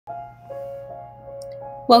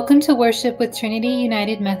Welcome to worship with Trinity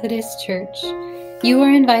United Methodist Church. You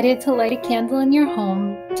are invited to light a candle in your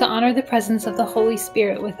home to honor the presence of the Holy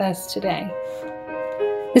Spirit with us today.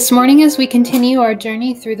 This morning, as we continue our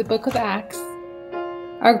journey through the book of Acts,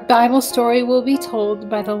 our Bible story will be told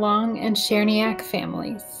by the Long and Cherniak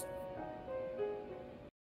families.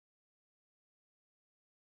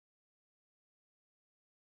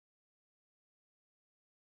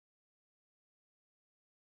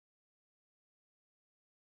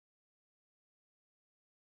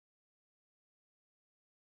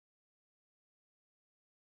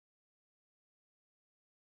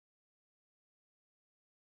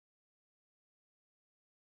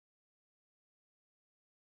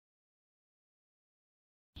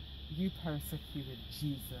 You persecuted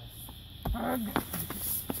Jesus.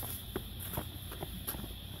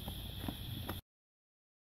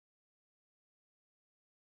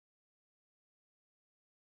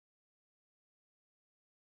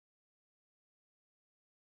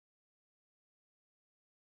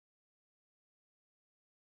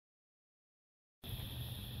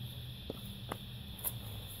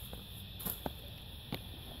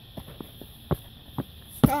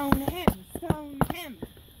 Stone him! Stone him!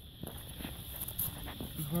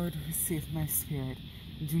 Lord, receive my spirit.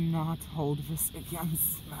 Do not hold this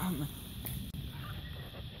against them.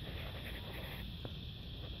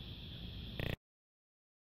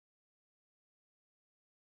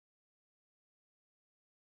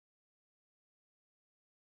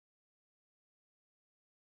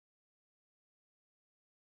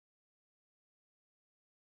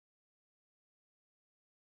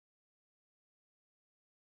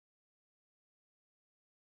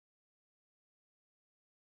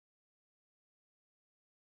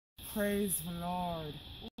 Praise the Lord.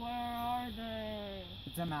 Where are they?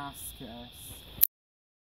 Damascus.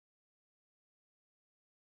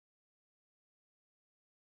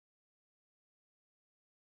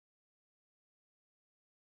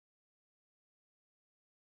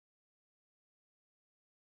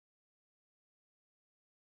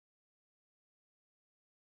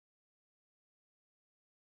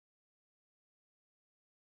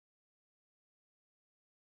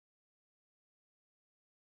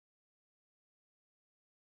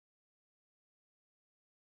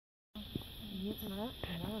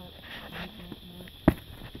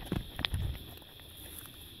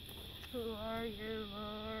 Who are you,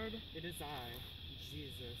 Lord? It is I,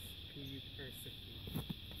 Jesus, who you persecute.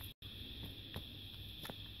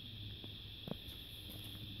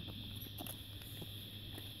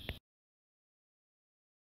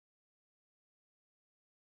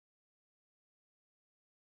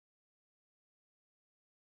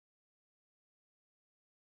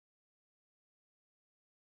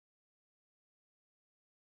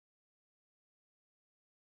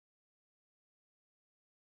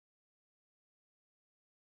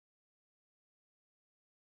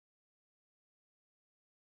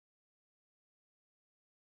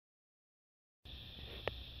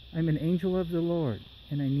 I'm an angel of the Lord,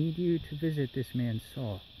 and I need you to visit this man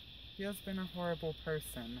Saul. He has been a horrible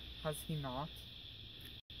person, has he not?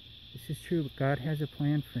 This is true, but God has a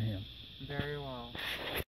plan for him. Very well.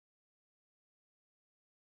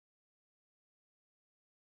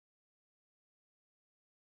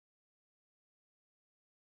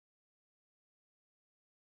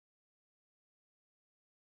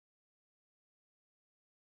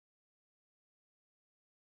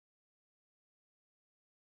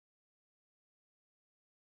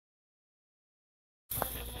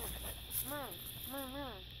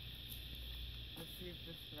 Receive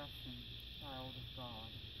this blessing, child of God.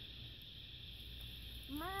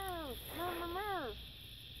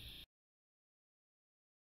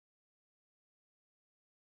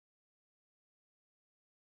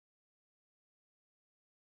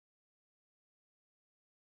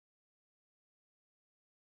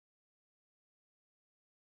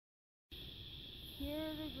 Hear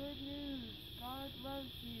the good news. God loves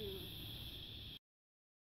you.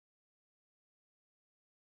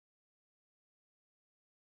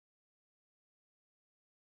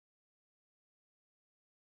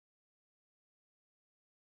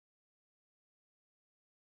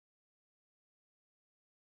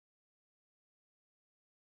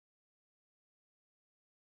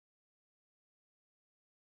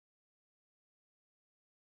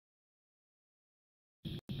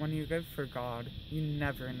 When you live for God, you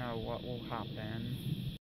never know what will happen.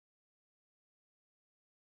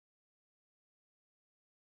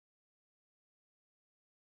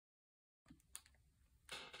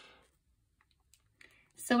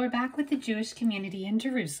 So we're back with the Jewish community in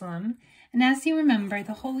Jerusalem, And as you remember,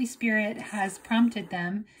 the Holy Spirit has prompted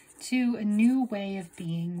them to a new way of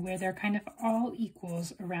being where they're kind of all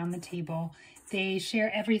equals around the table. They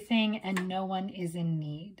share everything and no one is in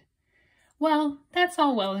need. Well, that's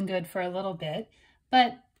all well and good for a little bit,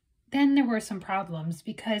 but then there were some problems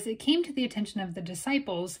because it came to the attention of the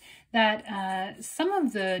disciples that some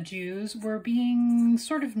of the Jews were being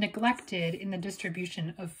sort of neglected in the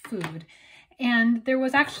distribution of food. And there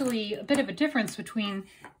was actually a bit of a difference between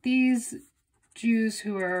these Jews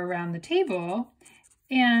who were around the table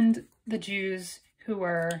and the Jews who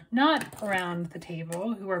were not around the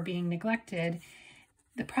table, who were being neglected.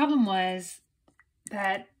 The problem was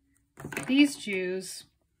that these Jews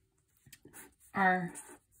are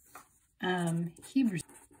Hebrews,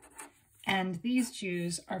 and these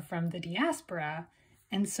Jews are from the diaspora,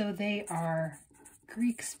 and so they are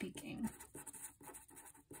Greek-speaking.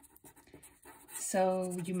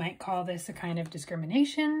 So you might call this a kind of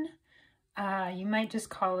discrimination. You might just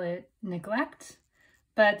call it neglect.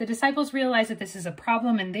 But the disciples realize that this is a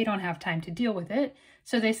problem and they don't have time to deal with it.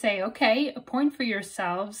 So they say, okay, appoint for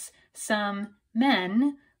yourselves some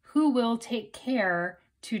men who will take care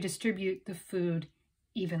to distribute the food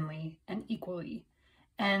evenly and equally.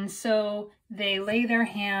 And so they lay their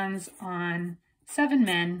hands on 7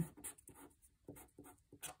 men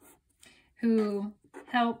who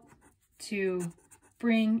help to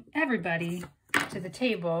bring everybody to the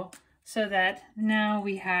table so that now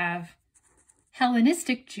we have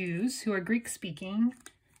Hellenistic Jews who are Greek-speaking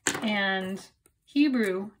and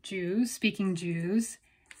Hebrew Jews, speaking Jews,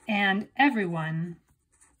 and everyone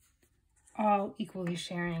all equally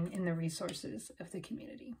sharing in the resources of the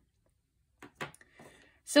community.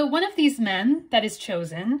 So one of these men that is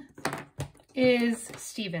chosen is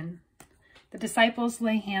Stephen. The disciples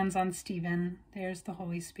lay hands on Stephen. There's the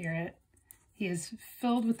Holy Spirit. He is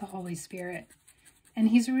filled with the Holy Spirit, and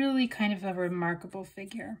he's really kind of a remarkable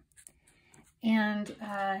figure. And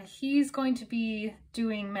he's going to be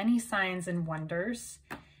doing many signs and wonders,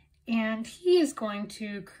 and he is going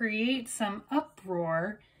to create some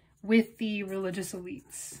uproar with the religious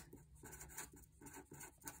elites.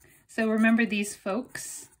 So remember these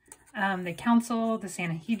folks, the council, the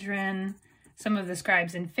Sanhedrin, some of the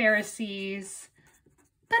scribes and Pharisees,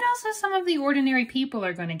 but also some of the ordinary people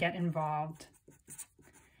are going to get involved.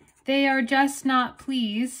 They are just not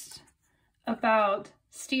pleased about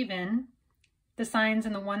Stephen, the signs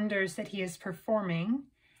and the wonders that he is performing,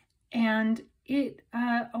 and it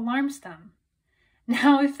alarms them.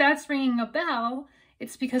 Now, if that's ringing a bell,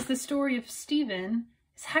 it's because the story of Stephen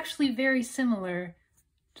is actually very similar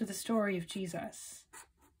to the story of Jesus.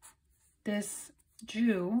 This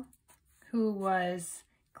Jew who was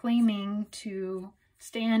claiming to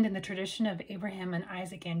stand in the tradition of Abraham and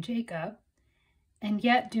Isaac and Jacob, and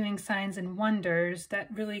yet doing signs and wonders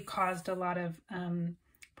that really caused a lot of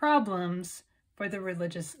problems for the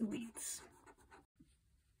religious elites.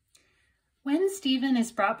 When Stephen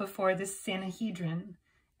is brought before this Sanhedrin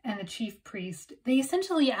and the chief priest, they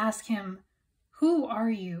essentially ask him, "Who are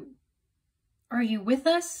you? Are you with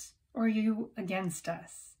us or are you against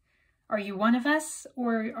us? Are you one of us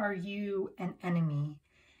or are you an enemy?"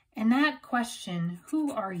 And that question,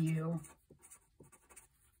 who are you?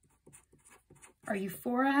 Are you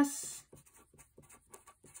for us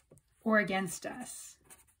or against us?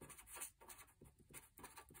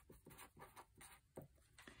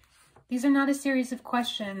 These are not a series of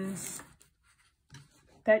questions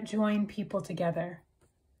that join people together.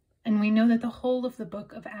 And we know that the whole of the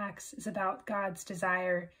book of Acts is about God's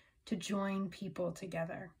desire to join people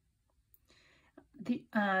together.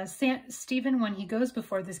 Stephen, when he goes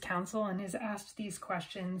before this council and is asked these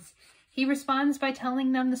questions, he responds by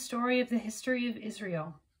telling them the story of the history of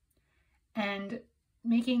Israel and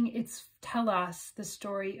making its telos the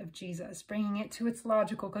story of Jesus, bringing it to its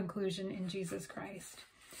logical conclusion in Jesus Christ.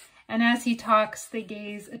 And as he talks, they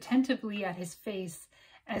gaze attentively at his face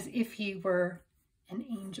as if he were an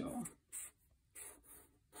angel.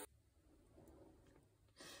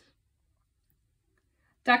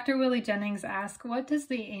 Dr. Willie Jennings asks, what does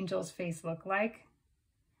the angel's face look like?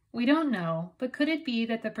 We don't know, but could it be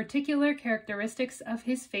that the particular characteristics of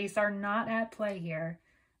his face are not at play here,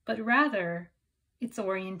 but rather its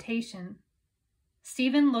orientation?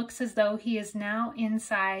 Stephen looks as though he is now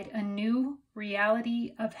inside a new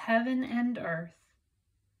reality of heaven and earth,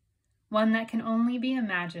 one that can only be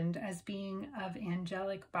imagined as being of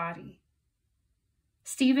angelic body.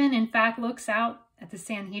 Stephen, in fact, looks out at the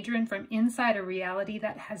Sanhedrin from inside a reality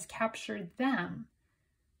that has captured them,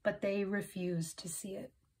 but they refuse to see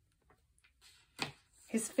it.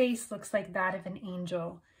 His face looks like that of an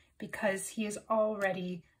angel because he is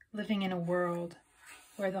already living in a world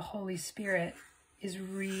where the Holy Spirit is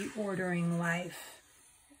reordering life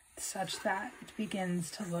such that it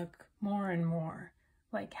begins to look more and more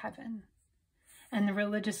like heaven. And the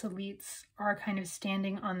religious elites are kind of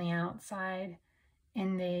standing on the outside,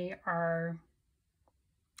 and they are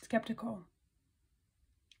skeptical,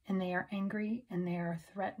 and they are angry, and they are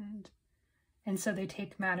threatened. And so they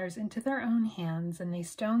take matters into their own hands, and they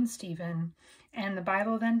stone Stephen. And the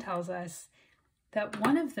Bible then tells us that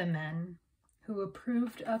one of the men who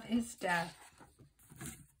approved of his death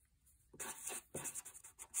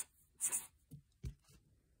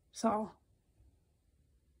Saul.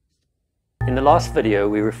 In the last video,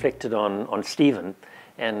 we reflected on Stephen,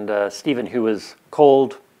 and Stephen, who was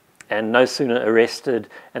called and no sooner arrested,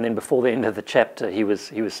 and then before the end of the chapter, he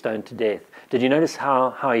was stoned to death. Did you notice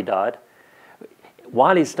how he died?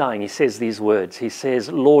 While he's dying, he says these words. He says,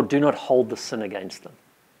 "Lord, do not hold the sin against them."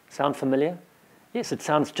 Sound familiar? Yes, it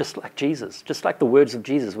sounds just like Jesus, just like the words of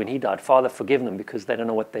Jesus when he died. "Father, forgive them because they don't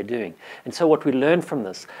know what they're doing." And so what we learn from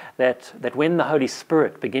this, that when the Holy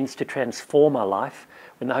Spirit begins to transform our life,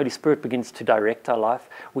 when the Holy Spirit begins to direct our life,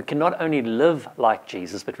 we can not only live like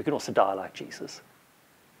Jesus, but we can also die like Jesus.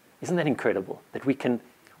 Isn't that incredible? That we can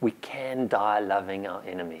die loving our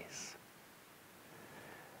enemies.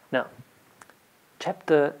 Now,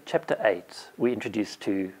 chapter 8, we introduced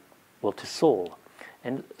to Saul.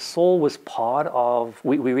 And Saul was part of,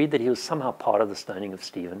 we read that he was somehow part of the stoning of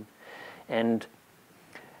Stephen. And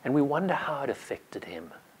we wonder how it affected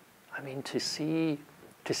him. I mean, to see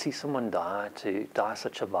someone die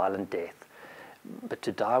such a violent death, but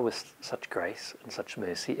to die with such grace and such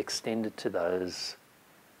mercy extended to those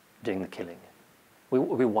doing the killing. We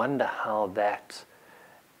wonder how that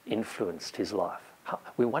influenced his life.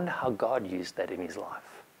 We wonder how God used that in his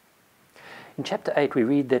life. In chapter 8, we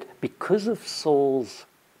read that because of Saul's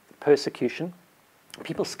persecution,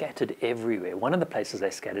 people scattered everywhere. One of the places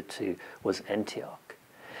they scattered to was Antioch.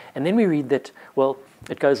 And then we read that, well,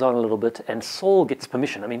 it goes on a little bit, and Saul gets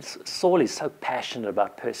permission. I mean, Saul is so passionate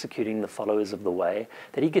about persecuting the followers of the way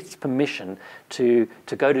that he gets permission to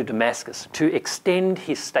go to Damascus, to extend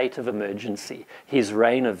his state of emergency, his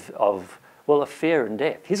reign of fear and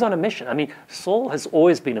death. He's on a mission. I mean, Saul has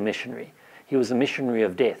always been a missionary. He was a missionary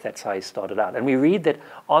of death. That's how he started out. And we read that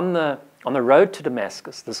on the road to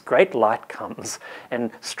Damascus, this great light comes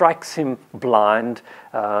and strikes him blind.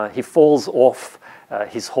 He falls off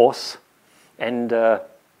his horse, and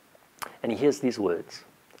he hears these words,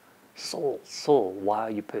 "Saul, Saul, why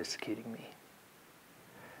are you persecuting me?"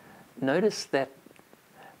 Notice that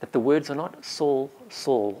the words are not, "Saul,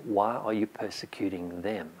 Saul, why are you persecuting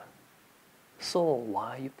them?" "Saul,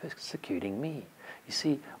 why are you persecuting me?" You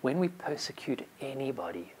see, when we persecute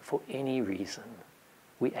anybody for any reason,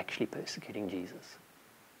 we're actually persecuting Jesus.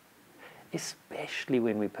 Especially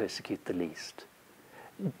when we persecute the least.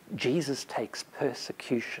 Jesus takes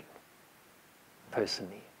persecution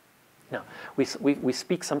personally. Now, we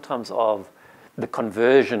speak sometimes of the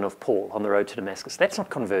conversion of Paul on the road to Damascus. That's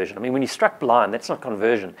not conversion. I mean, when he's struck blind, that's not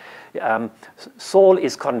conversion. Saul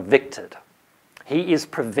is convicted. He is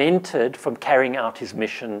prevented from carrying out his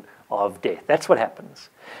mission of death. That's what happens.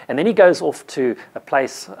 And then he goes off to a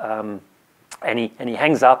place and he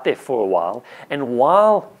hangs out there for a while. And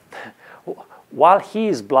while he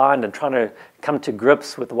is blind and trying to come to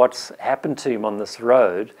grips with what's happened to him on this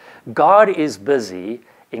road, God is busy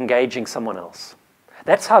engaging someone else.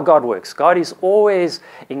 That's how God works. God is always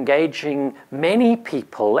engaging many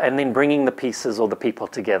people and then bringing the pieces or the people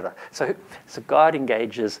together. So God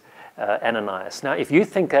engages Ananias. Now, if you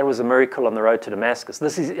think that was a miracle on the road to Damascus,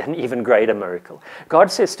 this is an even greater miracle. God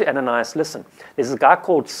says to Ananias, "Listen, there's a guy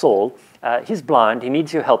called Saul. He's blind. He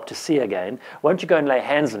needs your help to see again. Why don't you go and lay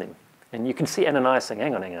hands on him?" And you can see Ananias saying,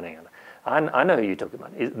 hang on. I know who you're talking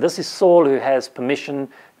about. This is Saul, who has permission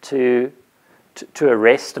to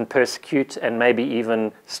arrest and persecute and maybe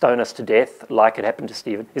even stone us to death like it happened to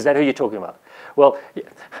Stephen. Is that who you're talking about? Well,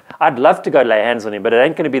 I'd love to go lay hands on him, but it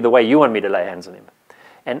ain't going to be the way you want me to lay hands on him.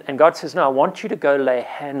 And God says, no, I want you to go lay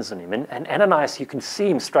hands on him. And Ananias, you can see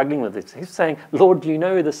him struggling with this. He's saying, "Lord, do you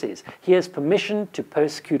know who this is? He has permission to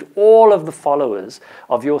persecute all of the followers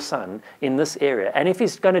of your son in this area. And if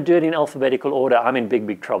he's going to do it in alphabetical order, I'm in big,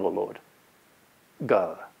 big trouble, Lord.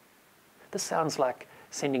 Go." This sounds like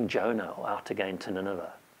sending Jonah out again to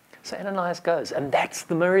Nineveh. So Ananias goes, and that's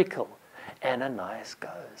the miracle. Ananias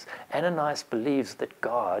goes. Ananias believes that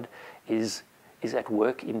God is at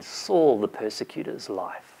work in Saul, the persecutor's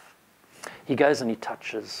life. He goes and he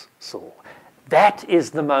touches Saul. That is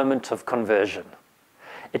the moment of conversion.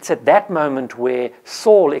 It's at that moment where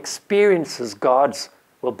Saul experiences God's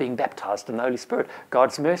Well, being baptized in the Holy Spirit,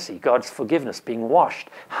 God's mercy, God's forgiveness, being washed.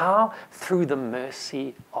 How? Through the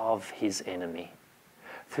mercy of his enemy,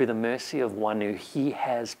 through the mercy of one who he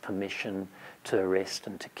has permission to arrest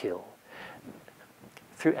and to kill.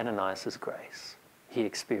 Through Ananias' grace, he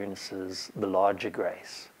experiences the larger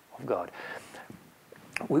grace of God.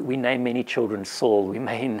 We name many children Saul. We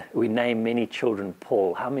name many children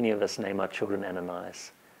Paul. How many of us name our children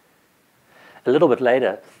Ananias? A little bit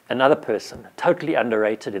later, another person, totally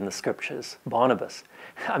underrated in the scriptures, Barnabas.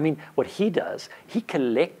 I mean, what he does, he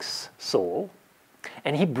collects Saul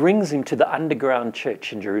and he brings him to the underground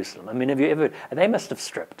church in Jerusalem. I mean, have you ever, and they must have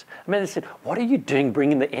stripped. I mean, they said, what are you doing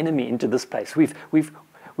bringing the enemy into this place?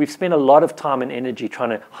 We've spent a lot of time and energy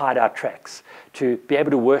trying to hide our tracks, to be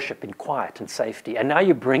able to worship in quiet and safety. And now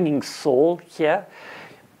you're bringing Saul here.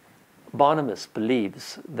 Barnabas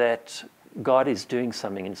believes that God is doing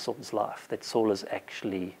something in Saul's life, that Saul has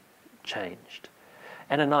actually changed.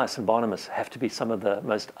 Ananias and Barnabas have to be some of the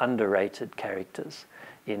most underrated characters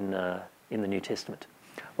in the New Testament.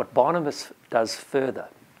 What Barnabas does further,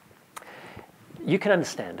 you can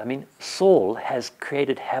understand. I mean, Saul has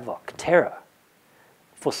created havoc, terror,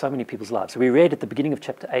 for so many people's lives. We read at the beginning of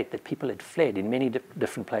chapter 8 that people had fled in many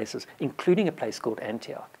different places, including a place called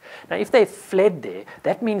Antioch. Now, if they fled there,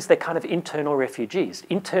 that means they're kind of internal refugees,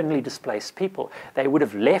 internally displaced people. They would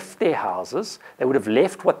have left their houses, they would have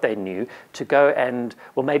left what they knew to go and,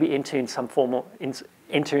 well, maybe enter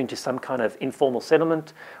into some kind of informal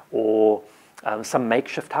settlement or some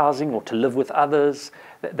makeshift housing, or to live with others.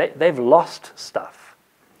 They've lost stuff.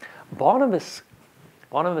 Barnabas,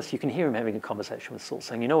 you can hear him having a conversation with Saul,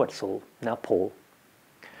 saying, you know what, Saul, now Paul,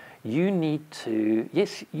 you need to,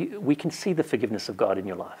 yes, we can see the forgiveness of God in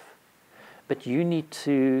your life, but you need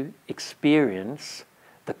to experience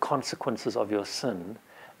the consequences of your sin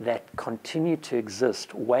that continue to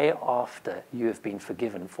exist way after you have been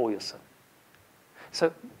forgiven for your sin.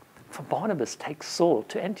 So for Barnabas, take Saul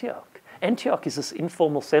to Antioch. Antioch is this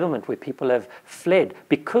informal settlement where people have fled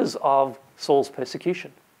because of Saul's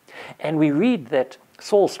persecution. And we read that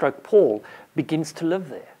Saul / Paul begins to live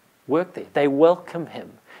there, work there. They welcome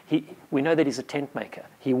him. We know that he's a tent maker.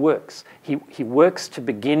 He works. He works to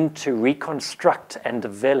begin to reconstruct and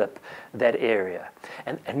develop that area.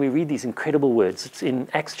 And we read these incredible words. It's in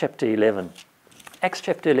Acts chapter 11. Acts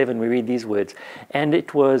chapter 11, we read these words. And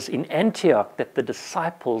it was in Antioch that the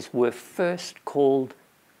disciples were first called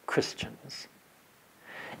Christians.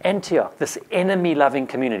 Antioch, this enemy-loving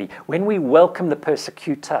community. When we welcome the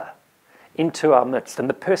persecutor into our midst, and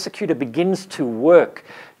the persecutor begins to work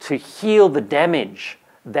to heal the damage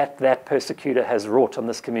that that persecutor has wrought on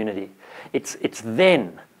this community, it's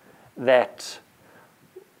then that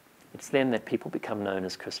people become known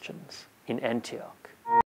as Christians in Antioch.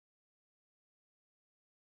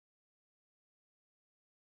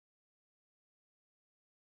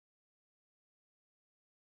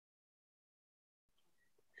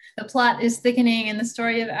 The plot is thickening in the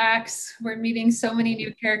story of Acts. We're meeting so many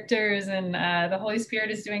new characters, and the Holy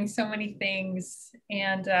Spirit is doing so many things.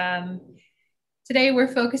 And today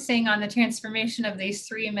we're focusing on the transformation of these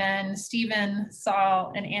three men, Stephen,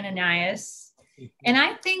 Saul, and Ananias. And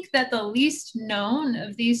I think that the least known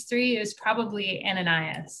of these three is probably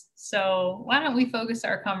Ananias. So why don't we focus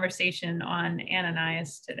our conversation on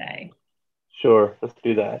Ananias today? Sure, let's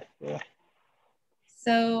do that. Yeah.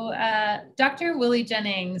 So Dr. Willie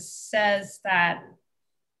Jennings says that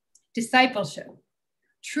discipleship,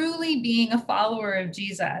 truly being a follower of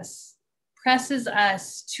Jesus, presses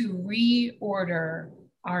us to reorder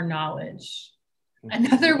our knowledge.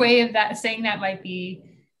 Another way of that saying that might be,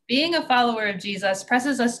 being a follower of Jesus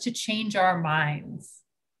presses us to change our minds.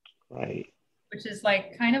 Right. Which is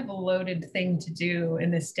like kind of a loaded thing to do in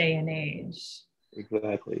this day and age.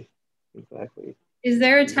 Exactly. Is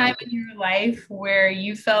there a time in your life where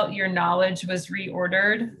you felt your knowledge was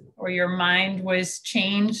reordered or your mind was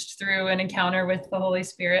changed through an encounter with the Holy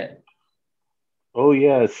Spirit? Oh,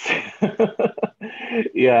 yes.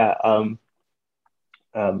 Yeah.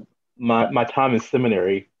 My time in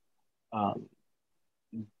seminary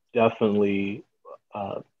definitely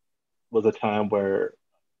was a time where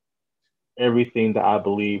everything that I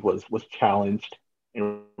believe was challenged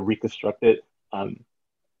and reconstructed.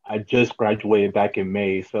 I just graduated back in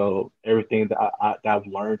May, so everything that I've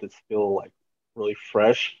learned is still like really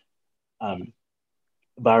fresh.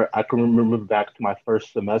 But I can remember back to my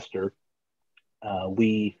first semester.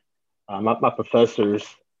 My professors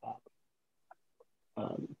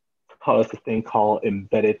taught us this thing called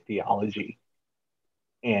embedded theology,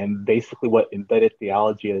 and basically what embedded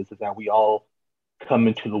theology is that we all come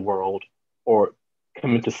into the world, or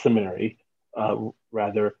come into seminary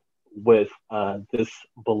rather, with this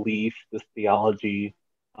belief, this theology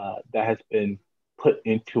that has been put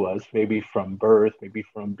into us, maybe from birth, maybe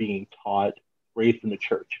from being taught, raised in the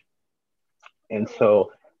church. And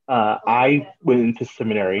so I went into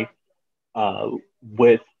seminary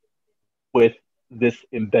with this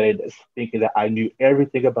embeddedness, thinking that I knew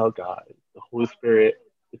everything about God, the Holy Spirit,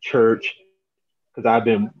 the church, because I've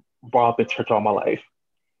been brought up in church all my life.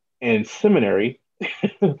 And seminary,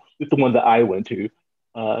 the one that I went to,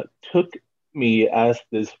 took me as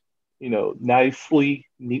this, nicely,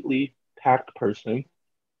 neatly packed person,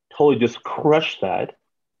 totally just crushed that,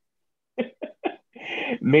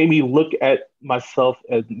 made me look at myself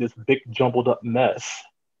as this big jumbled up mess,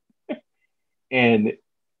 and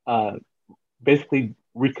basically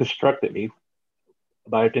reconstructed me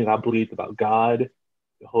about everything I believed about God,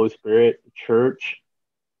 the Holy Spirit, the church.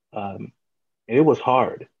 And it was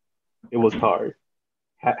hard. It was hard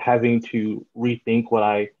having to rethink what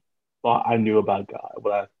I thought I knew about God,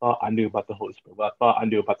 what I thought I knew about the Holy Spirit, what I thought I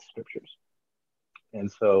knew about the scriptures.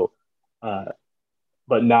 And so,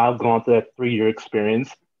 but now I've gone through that 3-year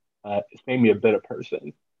experience. It's made me a better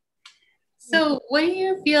person. So what do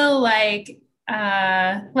you feel like,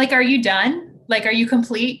 are you done? Like, are you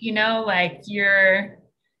complete? Like you're,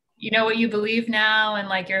 what you believe now and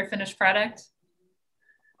like you're a finished product?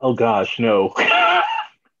 Oh gosh, no.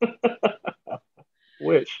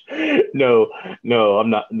 Wish. No, I'm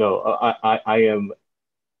not. No, I am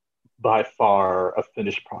by far a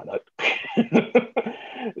finished product.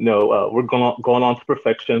 No, we're going on to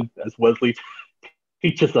perfection, as Wesley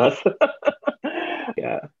teaches us.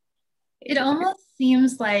 Yeah. It almost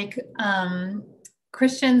seems like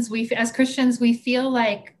Christians, as Christians, we feel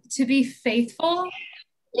like to be faithful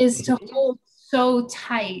is to hold so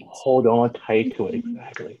tight. Hold on tight to it,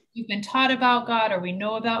 exactly. You've been taught about God, or we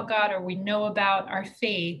know about God, or we know about our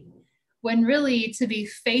faith, when really to be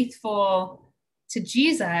faithful to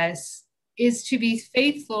Jesus is to be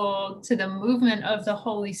faithful to the movement of the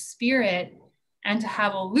Holy Spirit and to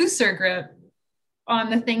have a looser grip on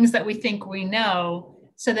the things that we think we know,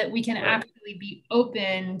 so that we can actually be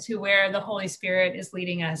open to where the Holy Spirit is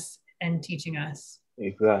leading us and teaching us.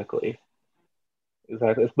 Exactly.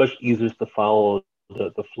 It's much easier to follow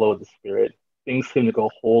the flow of the Spirit. Things seem to go a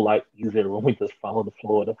whole lot easier when we just follow the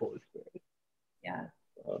flow of the Holy Spirit. Yeah.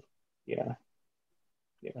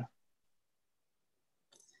 Yeah.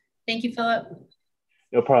 Thank you, Philip.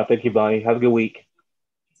 No problem. Thank you, Bonnie. Have a good week.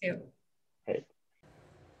 You too. Okay.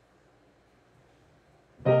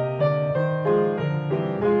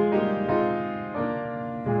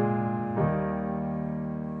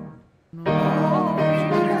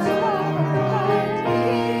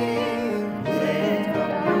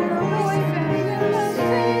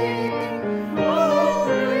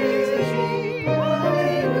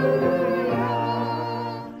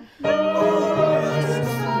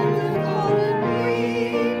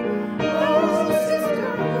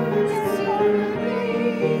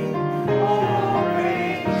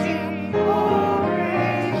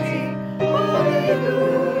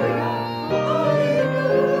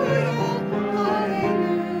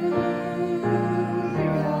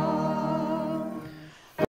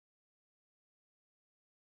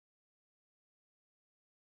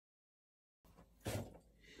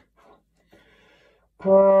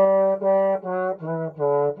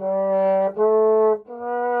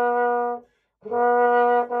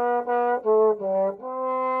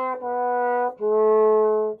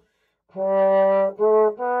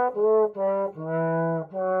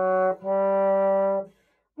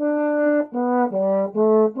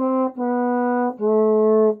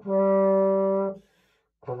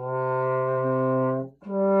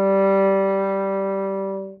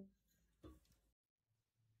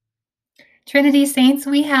 Trinity Saints,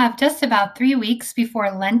 we have just about 3 weeks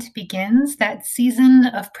before Lent begins, that season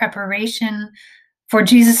of preparation for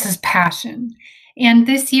Jesus's Passion. And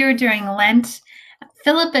this year during Lent,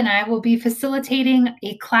 Philip and I will be facilitating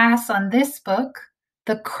a class on this book,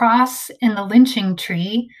 The Cross and the Lynching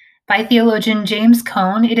Tree, by theologian James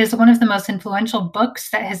Cone. It is one of the most influential books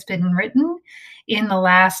that has been written in the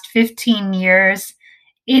last 15 years.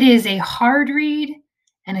 It is a hard read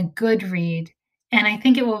and a good read, and I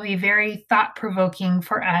think it will be very thought-provoking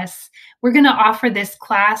for us. We're going to offer this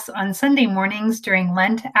class on Sunday mornings during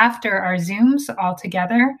Lent after our Zooms all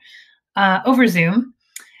together over Zoom.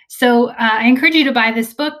 So I encourage you to buy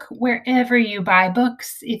this book wherever you buy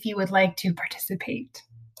books if you would like to participate.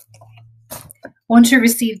 Won't you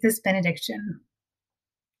receive this benediction?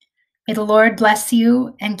 May the Lord bless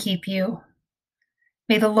you and keep you.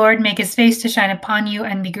 May the Lord make his face to shine upon you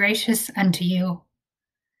and be gracious unto you.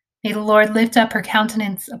 May the Lord lift up her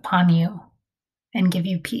countenance upon you and give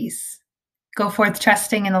you peace. Go forth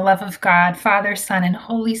trusting in the love of God, Father, Son, and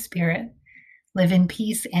Holy Spirit. Live in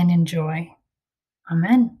peace and in joy.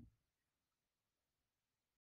 Amen.